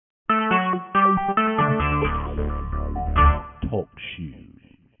Shoes.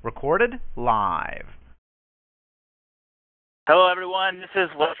 Recorded live. Hello, everyone. This is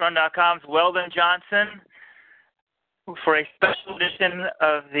Let'sRun.com's Weldon Johnson for a special edition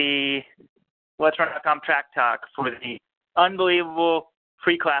of the Let'sRun.com Track Talk for the unbelievable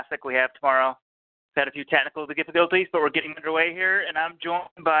pre-classic we have tomorrow. We've had a few technical difficulties, but we're getting underway here, and I'm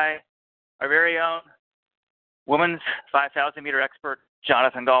joined by our very own women's 5,000-meter expert,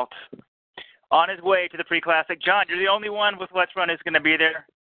 Jonathan Gault. On his way to the pre-classic. John, you're the only one with Let's Run who's going to be there.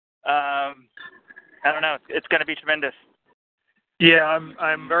 I don't know. It's going to be tremendous. Yeah,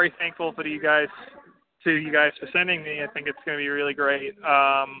 I'm very thankful for you guys for sending me. I think it's going to be really great.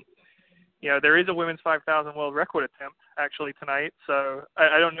 There is a women's 5,000 world record attempt actually tonight, so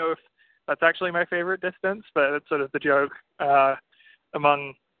I don't know if that's actually my favorite distance, but that's sort of the joke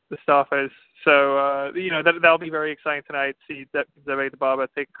among the staffers. So that'll be very exciting tonight. See Zebedee Barber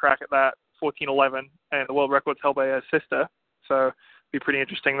take a crack at that 14:11, and the world record's held by her sister, so it'll be pretty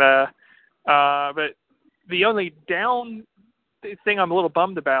interesting there. But the only down thing I'm a little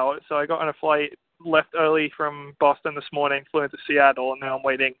bummed about, so I got on a flight, left early from Boston this morning, flew into Seattle, and now I'm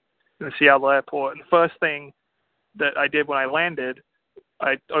waiting in the Seattle airport. And the first thing that I did when I landed,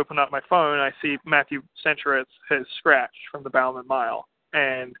 I opened up my phone, and I see Matthew Centrowitz has scratched from the Bowerman Mile.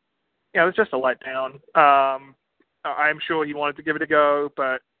 And, it was just a letdown. I'm sure he wanted to give it a go,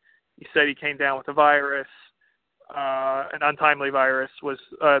 but he said he came down with a virus. An untimely virus was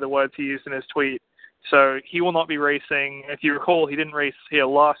the words he used in his tweet. So he will not be racing. If you recall, he didn't race here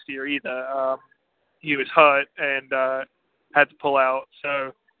last year either. He was hurt and had to pull out.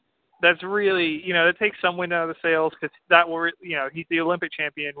 So that's really, that takes some wind out of the sails because that will, he's the Olympic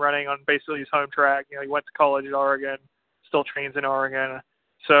champion running on basically his home track. He went to college at Oregon, still trains in Oregon.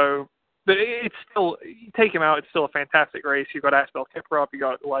 So, but it's still, you take him out, it's still a fantastic race. You got Asbel Kiprop, you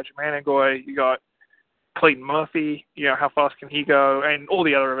got Elijah Manigoy, you got Clayton Murphy, how fast can he go? And all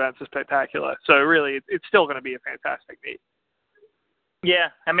the other events are spectacular. So really, it's still going to be a fantastic meet. Yeah,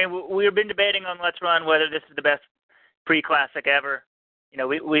 we've been debating on Let's Run whether this is the best pre-classic ever.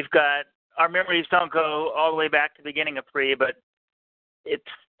 We've got, our memories don't go all the way back to the beginning of pre, but it's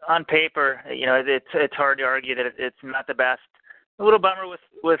on paper, it's hard to argue that it's not the best. A little bummer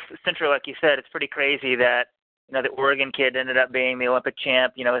with Central, like you said. It's pretty crazy that, the Oregon kid ended up being the Olympic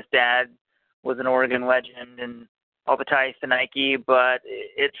champ. His dad was an Oregon legend and all the ties to Nike, but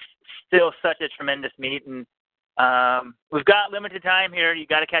it's still such a tremendous meet. And we've got limited time here. You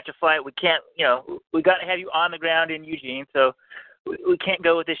got to catch a flight. We can't, we got to have you on the ground in Eugene, so we can't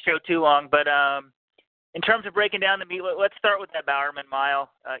go with this show too long. But in terms of breaking down the meet, let's start with that Bowerman Mile.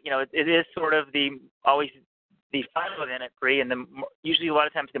 It is sort of always the final event at pre, and usually a lot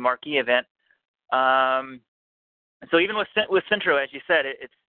of times the marquee event. So even with Centro, as you said,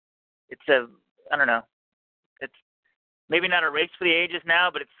 it's a, I don't know, it's maybe not a race for the ages now,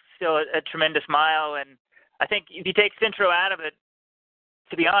 but it's still a tremendous mile. And I think if you take Centro out of it,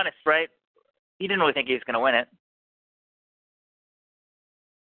 to be honest, right, he didn't really think he was going to win it.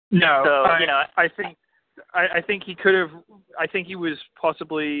 No, so, I think he could have. I think he was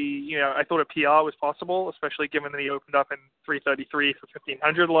possibly. I thought a PR was possible, especially given that he opened up in 3:33 for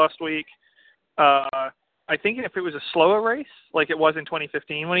 1,500 last week. I think if it was a slower race, like it was in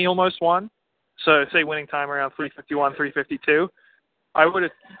 2015 when he almost won, so say winning time around 3:51, 3:52, I would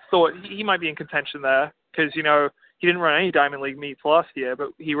have thought he might be in contention there because he didn't run any Diamond League meets last year, but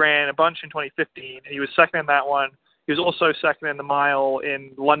he ran a bunch in 2015. And he was second in that one. He was also second in the mile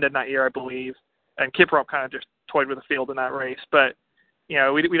in London that year, I believe. And Kiprop kind of just toyed with the field in that race. But,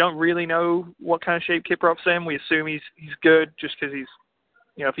 we don't really know what kind of shape Kiprop's in. We assume he's good just because he's,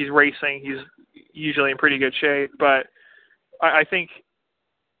 if he's racing, he's usually in pretty good shape. But I think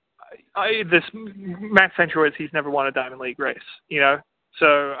this Matt Centrowitz, he's never won a Diamond League race,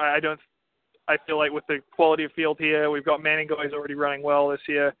 So I feel like with the quality of field here, we've got Manigoy's already running well this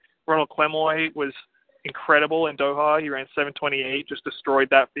year. Ronald Clemoy was incredible in Doha. He ran 7:28, just destroyed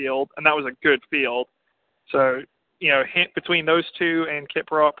that field, and that was a good field. So, between those two and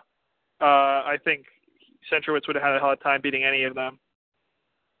Kiprop, I think Centrowitz would have had a hard time beating any of them.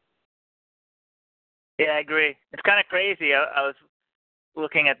 Yeah, I agree. It's kind of crazy. I was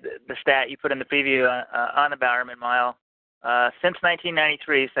looking at the stat you put in the preview on the Bowerman Mile. Since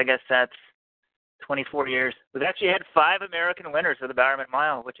 1993, so I guess that's 24 years, we've actually had 5 American winners of the Bowerman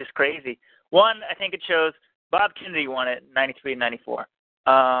Mile, which is crazy. One, I think it shows Bob Kennedy won it in 93 and 94.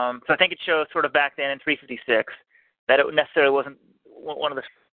 So I think it shows sort of back then in 356 that it necessarily wasn't one of the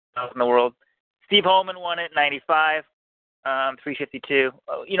in the world. Steve Holman won it in 95, 352.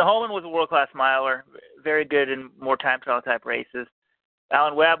 Holman was a world-class miler, very good in more time trial type races.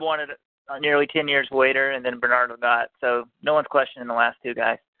 Alan Webb won it nearly 10 years later, and then Bernardo Gott. So no one's questioning the last two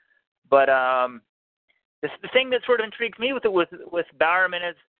guys. But the thing that sort of intrigues me with Bowerman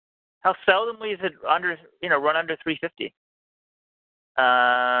is how seldomly is it run under 350.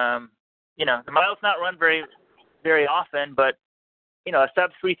 The mile's not run very, very often, but a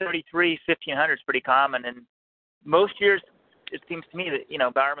sub 333 1500 is pretty common, and most years it seems to me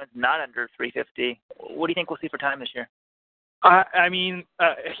that Bowerman's not under 350. What do you think we'll see for time this year?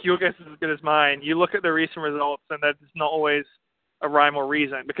 Your guess is as good as mine. You look at the recent results, and that's not always a rhyme or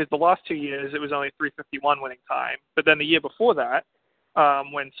reason, because the last 2 years it was only 351 winning time. But then the year before that,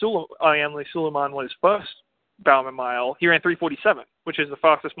 when Emily Suleiman won his first Bowerman mile, he ran 347, which is the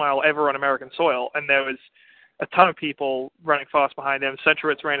fastest mile ever on American soil, and there was a ton of people running fast behind him.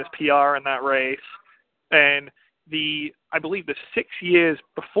 Centrowitz ran his PR in that race, and I believe the 6 years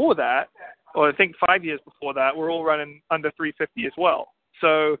before that, or I think 5 years before that, we're all running under 350 as well.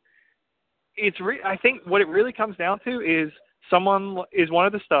 So I think what it really comes down to is someone is one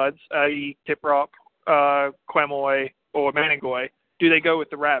of the studs, i.e. Kiprop, Quemoy, or Manengoy. Do they go with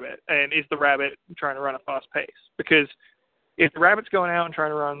the Rabbit? And is the Rabbit trying to run a fast pace? Because if the Rabbit's going out and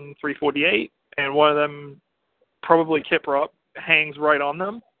trying to run 348, and one of them, probably Kiprop, hangs right on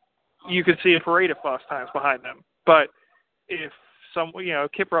them, you could see a parade of fast times behind them. But if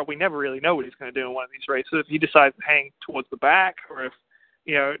Kiprop, we never really know what he's going to do in one of these races. If he decides to hang towards the back, or if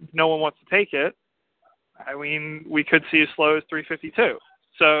no one wants to take it, we could see as slow as 352.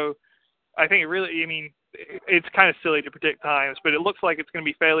 So I think it's kind of silly to predict times, but it looks like it's going to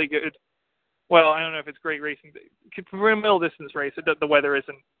be fairly good. Well, I don't know if it's great racing. For a middle distance race, the weather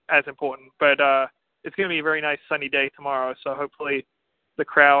isn't as important, but it's going to be a very nice sunny day tomorrow, so hopefully the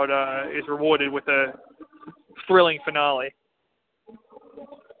crowd is rewarded with a thrilling finale.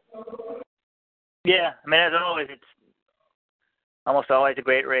 Yeah, as always, it's almost always a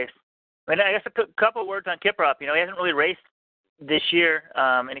great race. I guess a couple of words on Kiprop. He hasn't really raced this year,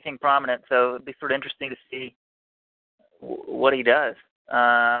 anything prominent, so it'd be sort of interesting to see what he does.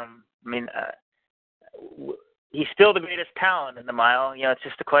 He's still the greatest talent in the mile. It's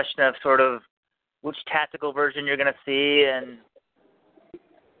just a question of sort of which tactical version you're going to see, and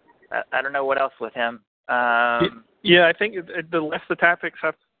I don't know what else with him. Yeah, I think the less the tactics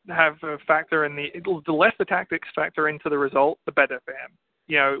have a factor in the less the tactics factor into the result, the better for him.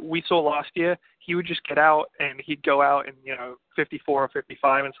 We saw last year he would just get out and he'd go out in 54 or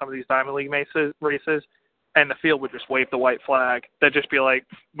 55 in some of these Diamond League races, and the field would just wave the white flag. They'd just be like,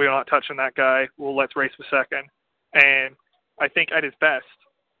 "We're not touching that guy. Well, let's race for second." And I think at his best,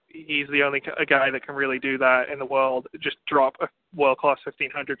 he's the only guy that can really do that in the world. Just drop a world-class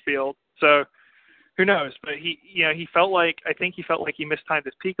 1500 field. So who knows? But he felt like he mistimed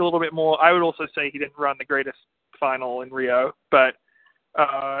his peak a little bit more. I would also say he didn't run the greatest final in Rio, but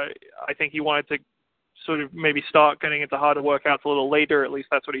I think he wanted to sort of maybe start getting into harder workouts a little later. At least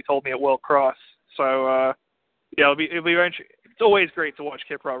that's what he told me at World Cross. So it'll be it's always great to watch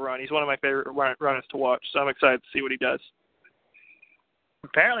Kiprop run. He's one of my favorite runners to watch. So I'm excited to see what he does.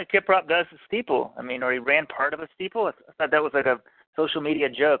 Apparently, Kiprop does the steeple. Or he ran part of a steeple. I thought that was like a social media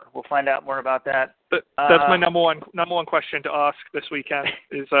joke. We'll find out more about that. But that's my number one question to ask this weekend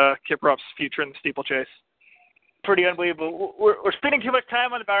is Kiprop's future in the steeplechase. Pretty unbelievable. We're spending too much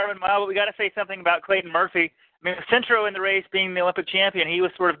time on the Bowerman Mile, but we got to say something about Clayton Murphy. With Centro in the race being the Olympic champion, he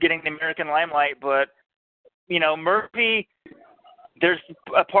was sort of getting the American limelight. But Murphy, there's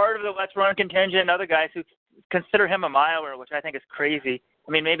a part of the Let's Run contingent and other guys who consider him a miler, which I think is crazy.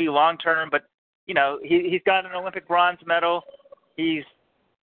 Maybe long term, but he's got an Olympic bronze medal. He's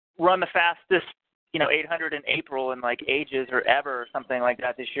run the fastest 800 in April in ages or ever or something like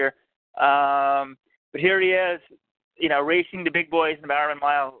that this year. But here he is, racing the big boys in the Bowerman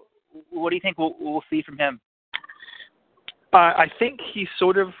Mile. What do you think we'll see from him? I think he's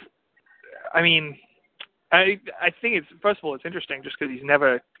sort of, I think it's, first of all, it's interesting just because he's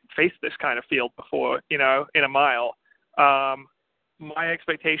never faced this kind of field before, in a mile. My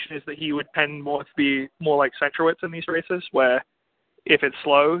expectation is that he would tend more to be more like Centrowitz in these races, where if it's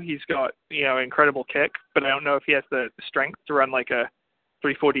slow, he's got, incredible kick, but I don't know if he has the strength to run like a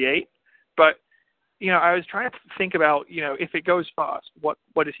 348. But, I was trying to think about, if it goes fast,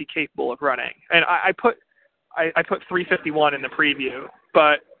 what is he capable of running? And I put 351 in the preview,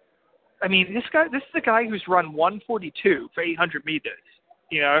 but this is a guy who's run 142 for 800 meters,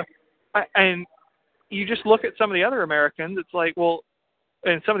 and you just look at some of the other Americans, it's like, well,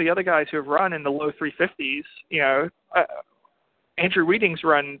 and some of the other guys who have run in the low 350s, Andrew Weeding's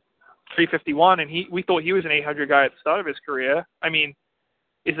run 351, and we thought he was an 800 guy at the start of his career.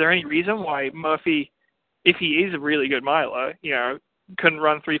 Is there any reason why Murphy, if he is a really good miler, couldn't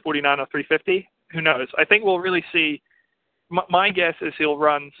run 3:49 or 3:50. Who knows? I think we'll really see. My guess is he'll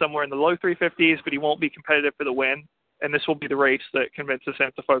run somewhere in the low 350s, but he won't be competitive for the win. And this will be the race that convinces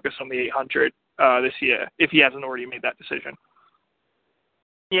him to focus on the 800 this year, if he hasn't already made that decision.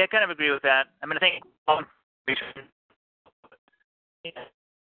 Yeah, I kind of agree with that. I mean, I think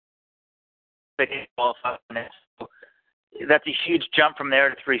that's a huge jump from there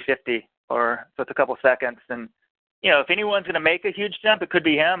to 350, or so it's a couple seconds. And if anyone's going to make a huge jump, it could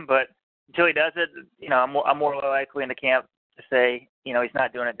be him. But until he does it, I'm more likely in the camp to say, he's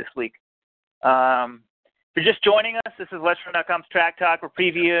not doing it this week. If you're just joining us, this is LetsRun.com's Track Talk. We're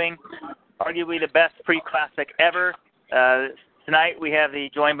previewing arguably the best pre-classic ever. Tonight we have the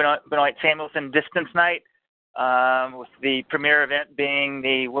Join Benoit Samuelson Distance Night, with the premier event being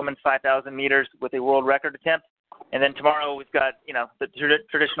the women's 5,000 meters with a world record attempt. And then tomorrow we've got, the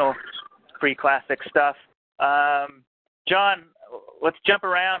traditional pre-classic stuff. John, let's jump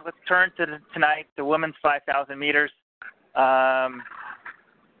around. Let's turn to tonight, the women's 5,000 meters.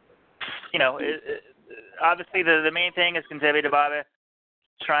 Obviously the main thing is Genzebe Dibaba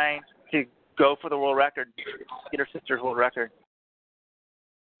trying to go for the world record, get her sister's world record.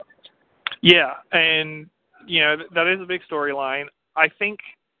 Yeah, and that is a big storyline. I think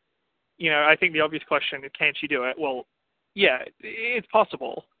the obvious question is, can she do it? Well, yeah, it's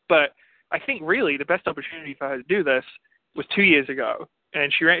possible, but I think really the best opportunity for her to do this was 2 years ago,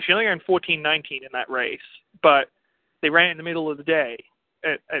 and she only ran 14:19 in that race, but they ran it in the middle of the day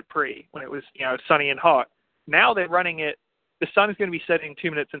at pre when it was sunny and hot. Now they're running it. The sun is going to be setting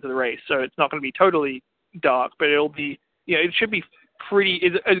 2 minutes into the race, so it's not going to be totally dark, but it'll be it should be pretty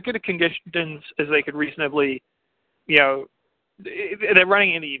as good a conditions as they could reasonably. They're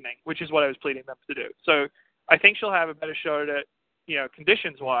running in the evening, which is what I was pleading them to do. So I think she'll have a better shot at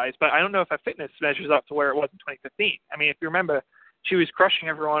conditions-wise, but I don't know if her fitness measures up to where it was in 2015. I mean, if you remember, she was crushing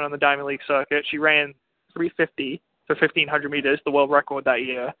everyone on the Diamond League circuit. She ran 3:50 for 1,500 meters, the world record that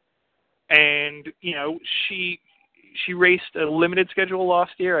year. And, she raced a limited schedule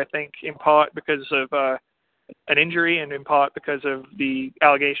last year, I think, in part because of an injury and in part because of the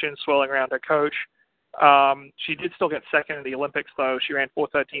allegations swirling around her coach. She did still get second in the Olympics, though. She ran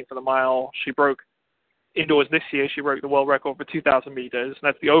 4:13 for the mile. She broke indoors this year. She broke the world record for 2,000 meters, and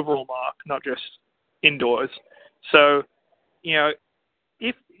that's the overall mark, not just indoors. So,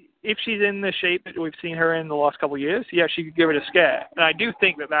 if she's in the shape that we've seen her in the last couple of years, yeah, she could give it a scare. And I do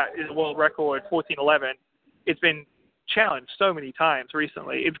think that is a world record, 14:11. It's been challenged so many times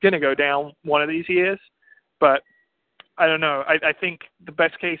recently. It's going to go down one of these years, but I don't know. I think the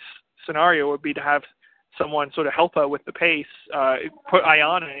best case scenario would be to have someone sort of help her with the pace, put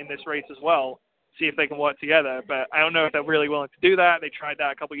Ayana in this race as well, see if they can work together. But I don't know if they're really willing to do that. They tried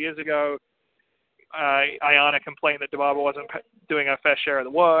that a couple of years ago. Ayana complained that Dibaba wasn't doing her fair share of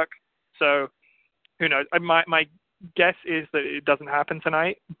the work. So who knows? My guess is that it doesn't happen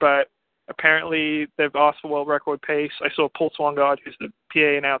tonight, but apparently they've asked for world record pace. I saw Paul Swangard, who's the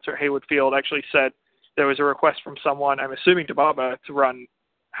PA announcer at Hayward Field, actually said there was a request from someone, I'm assuming Dibaba, to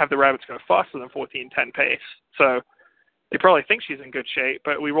have the rabbits go faster than 14:10 pace. So they probably think she's in good shape,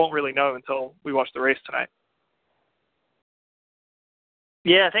 but we won't really know until we watch the race tonight.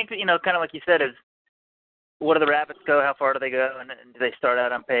 Yeah, I think that, kind of like you said, is what do the rabbits go? How far do they go? And do they start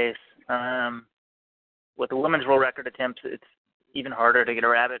out on pace? With the women's world record attempts, it's even harder to get a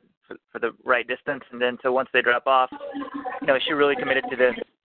rabbit for the right distance. And then so once they drop off, is she really committed to this?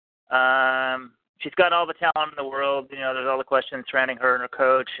 She's got all the talent in the world. There's all the questions surrounding her and her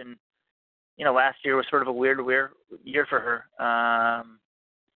coach. And, last year was sort of a weird year for her.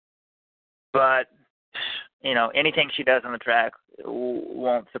 But, anything she does on the track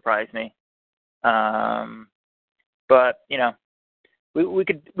won't surprise me. But we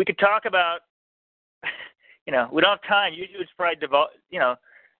could talk about, we don't have time. Usually it's probably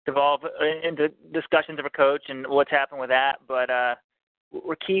devolve into discussions of a coach and what's happened with that. But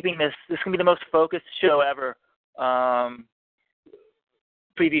we're keeping this. This is gonna be the most focused show ever.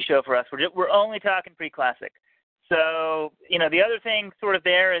 Preview show for us. We're only talking pre-classic. So the other thing sort of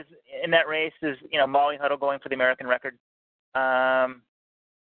there is in that race is Molly Huddle going for the American record. I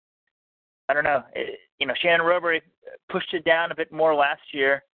don't know. Shannon Roebury pushed it down a bit more last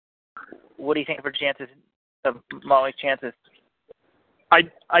year. What do you think of her chances, of Molly's chances?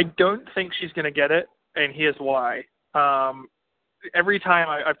 I don't think she's going to get it, and here's why. Every time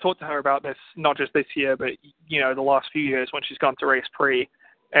I've talked to her about this, not just this year, but the last few years when she's gone to race pre,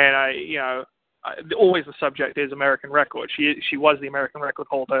 and always the subject is American record. She was the American record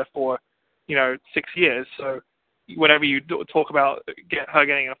holder for 6 years, so whenever you talk about her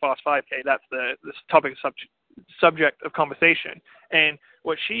getting in a fast 5K, that's the topic subject of conversation. And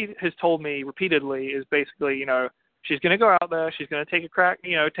what she has told me repeatedly is basically, she's going to go out there, she's going to take a crack,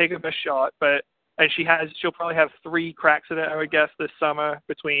 take her best shot, and she'll probably have 3 cracks at it, I would guess, this summer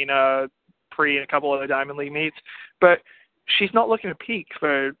between pre and a couple other Diamond League meets. But she's not looking to peak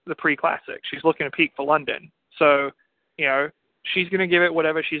for the pre-classic. She's looking to peak for London. So, she's going to give it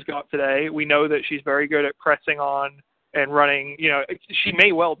whatever she's got today. We know that she's very good at pressing on and running. She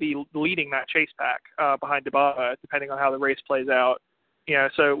may well be leading that chase pack behind Dibaba, depending on how the race plays out.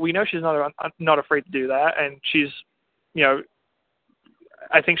 So we know she's not afraid to do that. And she's,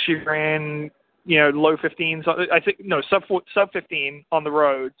 I think she ran, low 15s. I think, no, sub 15 on the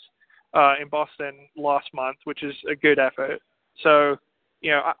roads in Boston last month, which is a good effort. So,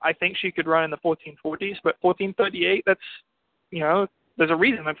 I think she could run in the 1440s, but 1438, that's, there's a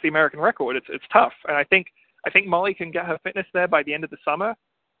reason that's the American record. It's tough. And I think Molly can get her fitness there by the end of the summer,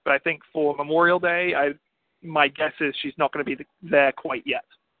 but I think for Memorial Day, my guess is she's not going to be there quite yet.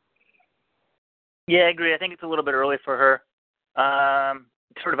 Yeah, I agree. I think it's a little bit early for her.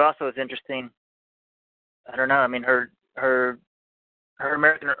 It sort of also is interesting. I don't know. I mean, her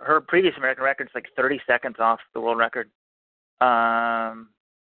previous American record is like 30 seconds off the world record.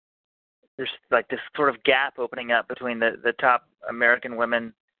 There's like this sort of gap opening up between the top American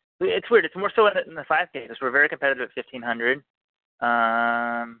women. It's weird. It's more so in the 5K because we're very competitive at 1500.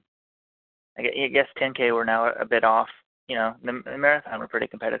 I guess 10K we're now a bit off. The marathon we're pretty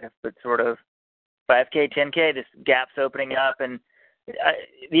competitive, but sort of 5K, 10K, this gap's opening up, and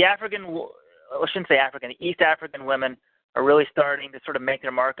the East African women are really starting to sort of make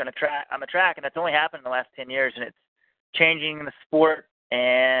their mark on the track, and that's only happened in the last 10 years, and it's changing the sport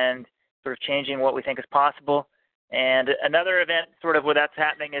and sort of changing what we think is possible. And another event sort of where that's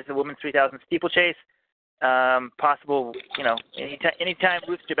happening is the women's 3,000 steeplechase. Possible, anytime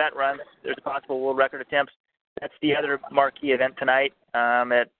Ruth Jabet runs, there's a possible world record attempt. That's the other marquee event tonight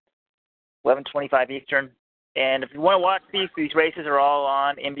at 11:25 Eastern. And if you want to watch these races are all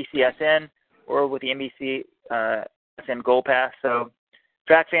on NBCSN or with the NBC SN Gold Pass. So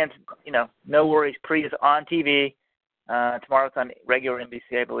track fans, no worries. Pre is on TV. Tomorrow it's on regular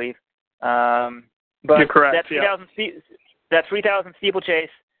NBC, I believe. But you're correct. That 3,000 steeplechase.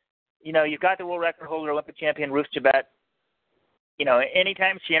 You've got the world record holder, Olympic champion Ruth Jabet.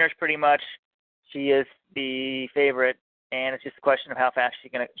 Anytime she enters, pretty much, she is the favorite, and it's just a question of how fast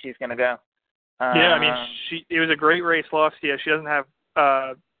she's gonna go. Yeah, I mean, it was a great race last year. She doesn't have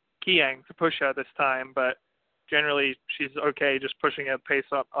Kiang to push her this time, but generally she's okay just pushing a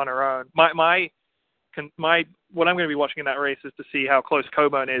pace up on her own. What I'm going to be watching in that race is to see how close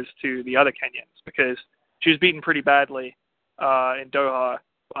Coburn is to the other Kenyans, because she was beaten pretty badly in Doha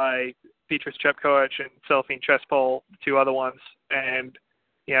by Beatrice Chepkoech and Celestine Chespol, the 2 other ones. And,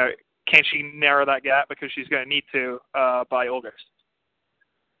 can she narrow that gap? Because she's going to need to by August.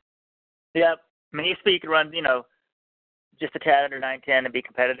 Yeah. I mean, you could run, just a tad under 9:10 and be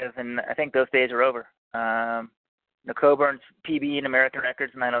competitive, and I think those days are over. Coburn's PB in American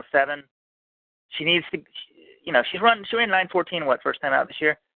records 9:07. She needs to, she ran 9:14 first time out this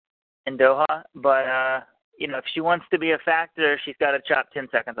year in Doha, but if she wants to be a factor, she's got to chop 10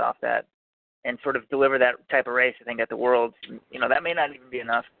 seconds off that and sort of deliver that type of race. I think at the Worlds, that may not even be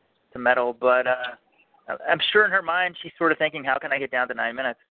enough to medal, but I'm sure in her mind she's sort of thinking, how can I get down to 9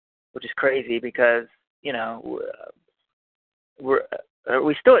 minutes, which is crazy because are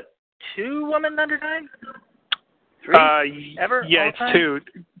we still at 2 women under 9? 3 ever? Yeah, it's time? 2.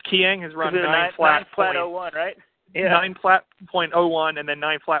 Kiang has run 9 flat 9.01, right? Yeah. 9 flat .01 and then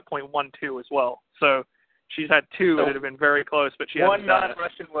 9 flat .12 as well. So she's had 2 that have been very close, but she hasn't done it. 1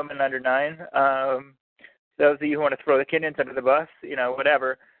 non-Russian woman under 9. Those of you who want to throw the Kenyans under the bus,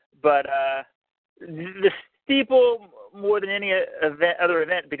 whatever. But the steeple, more than any other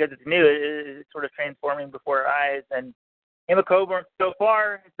event, because it's new, is sort of transforming before our eyes. And Emma Coburn, so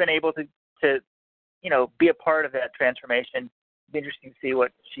far, has been able to be a part of that transformation. It'll be interesting to see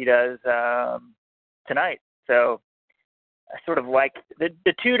what she does tonight. So I sort of like the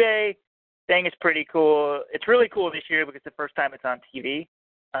 2-day thing is pretty cool. It's really cool this year because it's the first time it's on TV.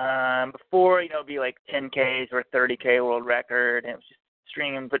 Before, it'd be like 10Ks or 30K world record, and it was just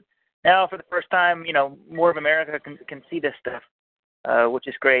streaming. But now, for the first time, more of America can see this stuff, which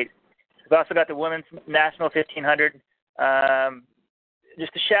is great. We've also got the Women's National 1500.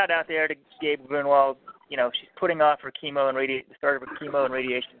 Just a shout out there to Gabe Grunwald. She's putting off her the start of her chemo and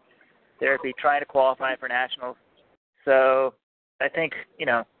radiation therapy, trying to qualify for nationals. So I think,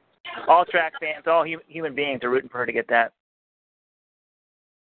 all track fans, all human beings are rooting for her to get that.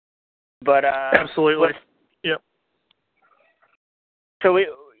 But absolutely. Yep. So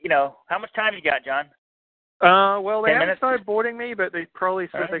how much time you got, John? Well, they 10 haven't minutes? started boarding me, but they probably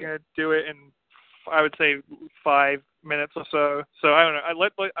said All right. they're going to do it in, I would say, 5 minutes or so. So I don't know.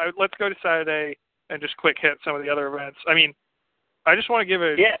 Let's go to Saturday and just quick hit some of the other events. I mean, I just want to give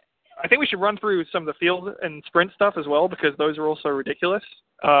Yeah. I think we should run through some of the field and sprint stuff as well, because those are also ridiculous.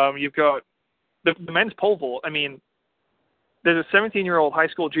 You've got the men's pole vault. I mean, there's a 17-year-old high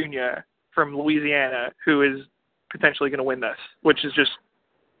school junior from Louisiana who is potentially going to win this, which is just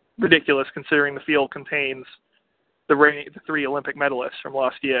ridiculous considering the field contains the 3 Olympic medalists from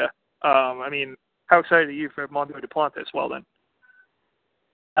last year. I mean, how excited are you for Mondo Duplantis? Well, then.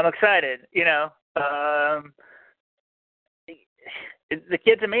 I'm excited. The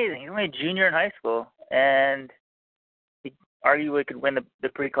kid's amazing. He's only a junior in high school, and he arguably could win the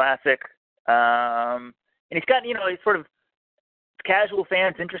pre-classic. And he's got, he's sort of casual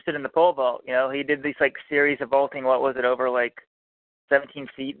fans interested in the pole vault. He did these series of vaulting. What was it, over 17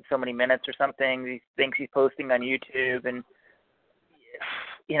 feet in so many minutes or something? These things he's posting on YouTube, and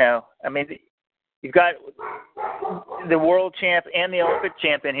I mean, you've got the world champ and the Olympic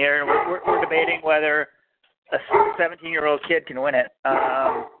champ in here, and we're debating whether a 17-year-old kid can win it.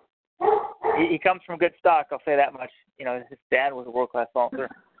 He comes from good stock, I'll say that much. His dad was a world-class vaulter.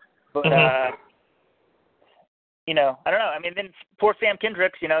 But, I don't know. I mean, then poor Sam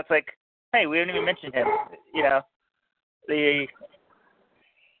Kendricks, it's like, hey, we didn't even mention him. Yeah, he's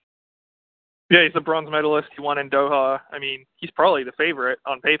the bronze medalist. He won in Doha. I mean, he's probably the favorite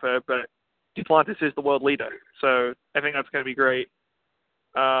on paper, but Duplantis is the world leader. So I think that's going to be great.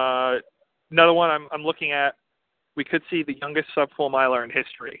 Another one I'm looking at, we could see the youngest sub-4 miler in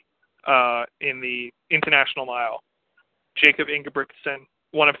history in the international mile. Jacob Ingebrigtsen,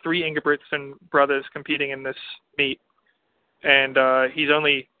 one of 3 Ingebrigtsen brothers competing in this meet. And he's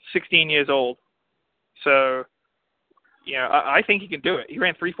only 16 years old. So, I think he can do it. He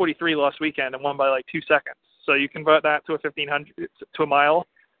ran 3:43 last weekend and won by 2 seconds. So you convert that to a 1,500 to a mile,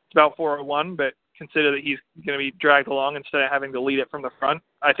 it's about 4:01, but consider that he's going to be dragged along instead of having to lead it from the front.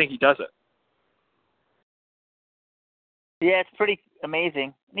 I think he does it. Yeah, it's pretty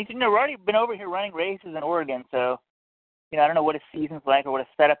amazing. And he's already been over here running races in Oregon, so I don't know what his season's like or what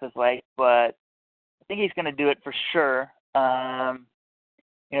his setup is like, but I think he's going to do it for sure.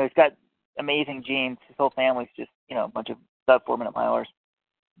 He's got amazing genes. His whole family's just a bunch of sub 4-minute milers.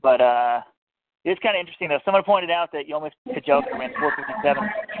 But it's kind of interesting though. Someone pointed out that Yomis Kajelka ran 4:57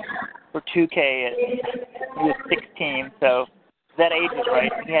 for 2K he was 16, so that age is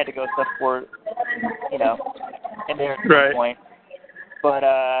right. He had to go sub 4, in there at some point. But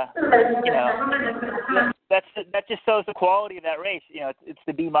that just shows the quality of that race. It's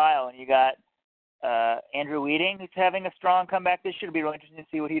the B mile, and you got Andrew Weeding, who's having a strong comeback this year. It'll be really interesting to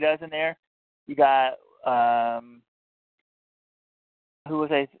see what he does in there. You got who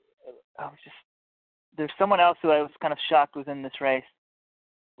was I? There's someone else who I was kind of shocked was in this race.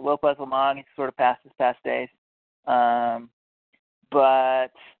 Lopez Lamong, he's sort of passed his past days. But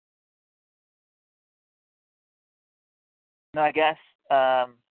no, I guess all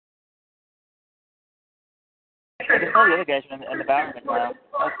the other guys are in the Bowerman now.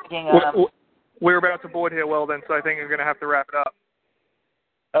 I was thinking, we're about to board here, well then, so I think we're going to have to wrap it up.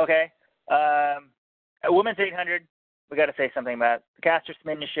 Okay. At women's 800, we got to say something about the Caster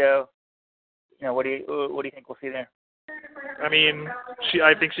Semenya show. What do you think we'll see there? I mean,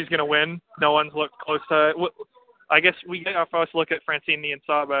 I think she's going to win. No one's looked close to her. I guess we get our first look at Francine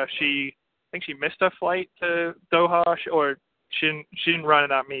Niyonsaba. I think she missed her flight to Doha, or she didn't run in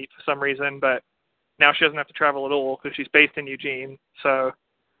that meet for some reason, but now she doesn't have to travel at all because she's based in Eugene. So,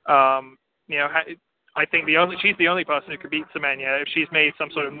 I think she's the only person who could beat Semenya. If she's made some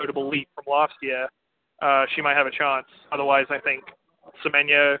sort of notable leap from last year, she might have a chance. Otherwise, I think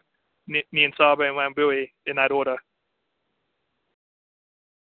Semenya, Niyonsaba, and Wambui in that order.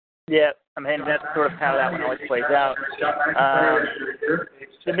 Yeah, I mean, that's sort of how that one always plays out.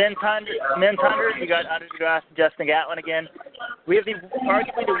 The men's 100, you got Andre Grass and Justin Gatlin again. We have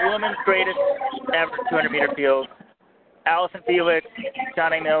arguably the women's greatest ever 200-meter field. Allison Felix,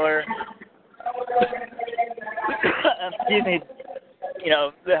 Johnny Miller, excuse me,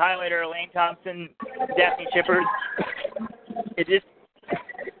 the highlighter, Elaine Thompson, Daphne Chippers. It just,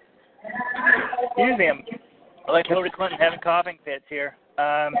 excuse me, I'm like Hillary Clinton having coughing fits here.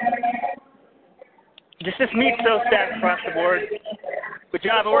 Just this meet's so stacked across the board. But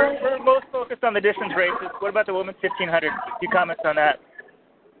John, we're most focused on the distance races. What about the women's 1500? A few comments on that.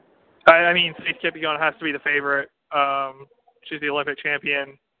 I mean, Faith Kipyegon has to be the favorite. She's the Olympic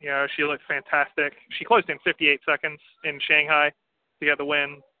champion. She looked fantastic. She closed in 58 seconds in Shanghai to get the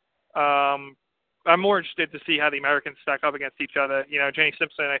win. I'm more interested to see how the Americans stack up against each other. Jenny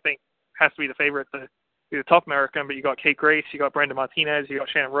Simpson, I think, has to be the favorite to the top American, but you got Kate Grace, you got Brenda Martinez, you got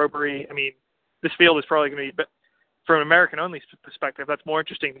Shannon Robery. I mean, this field is probably going to be, from an American-only perspective, that's more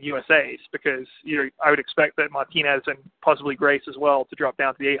interesting than USA's because I would expect that Martinez and possibly Grace as well to drop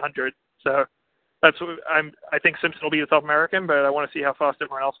down to the 800. So that's what I think Simpson will be the top American, but I want to see how fast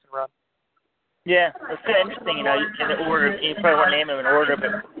everyone else can run. Yeah, it's kind of interesting, in the order. You probably won't name them in order,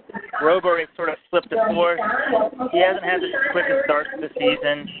 but Robery sort of flipped the course. He hasn't had the quickest start to the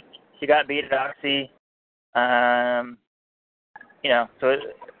season. She got beat at Oxy. So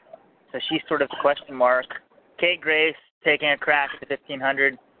she's sort of the question mark. Kate Grace taking a crack at the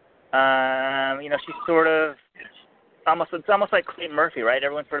 1500. She's sort of it's almost like Clayton Murphy, right?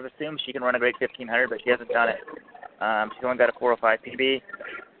 Everyone sort of assumes she can run a great 1500, but she hasn't done it. She's only got a 4:05 PB,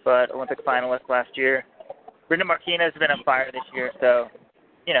 but Olympic finalist last year. Brenda Martinez has been on fire this year, so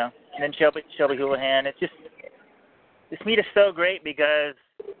and then Shelby Houlihan. It's just this meet is so great because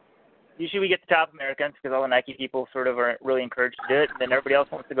usually we get the top Americans because all the Nike people sort of are really encouraged to do it, and then everybody else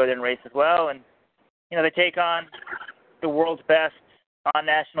wants to go there and race as well, and they take on the world's best on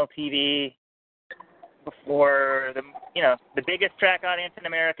national TV before the biggest track audience in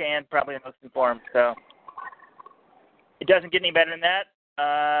America and probably the most informed. So it doesn't get any better than that.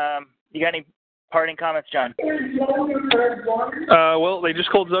 You got any parting comments, John? Well, they just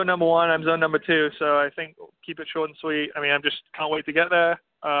called zone number 1. I'm zone number 2, so I think we'll keep it short and sweet. I mean, I just can't wait to get there.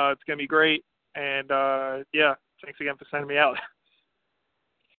 It's going to be great. And, thanks again for sending me out.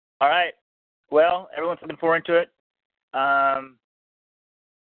 All right. Well, everyone's looking forward to it.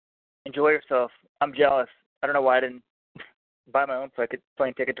 Enjoy yourself. I'm jealous. I don't know why I didn't buy my own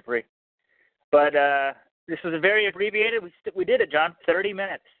plane ticket to free. But this was a very abbreviated. We did it, John. 30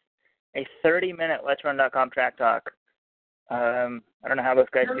 minutes. A 30-minute LetsRun.com track talk. I don't know how those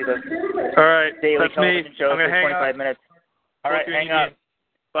guys do those. All right. Daily That's me. shows I'm going to for hang 25 up. minutes. All right, hang up.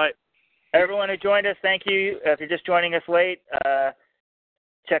 Bye. Everyone who joined us, thank you. If you're just joining us late,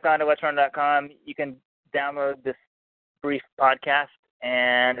 check on to LetsRun.com. You can download this brief podcast,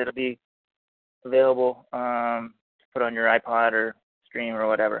 and it'll be available to put on your iPod or stream or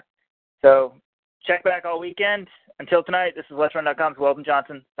whatever. So check back all weekend. Until tonight, this is LetsRun.com's Weldon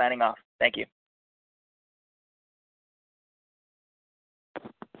Johnson signing off. Thank you.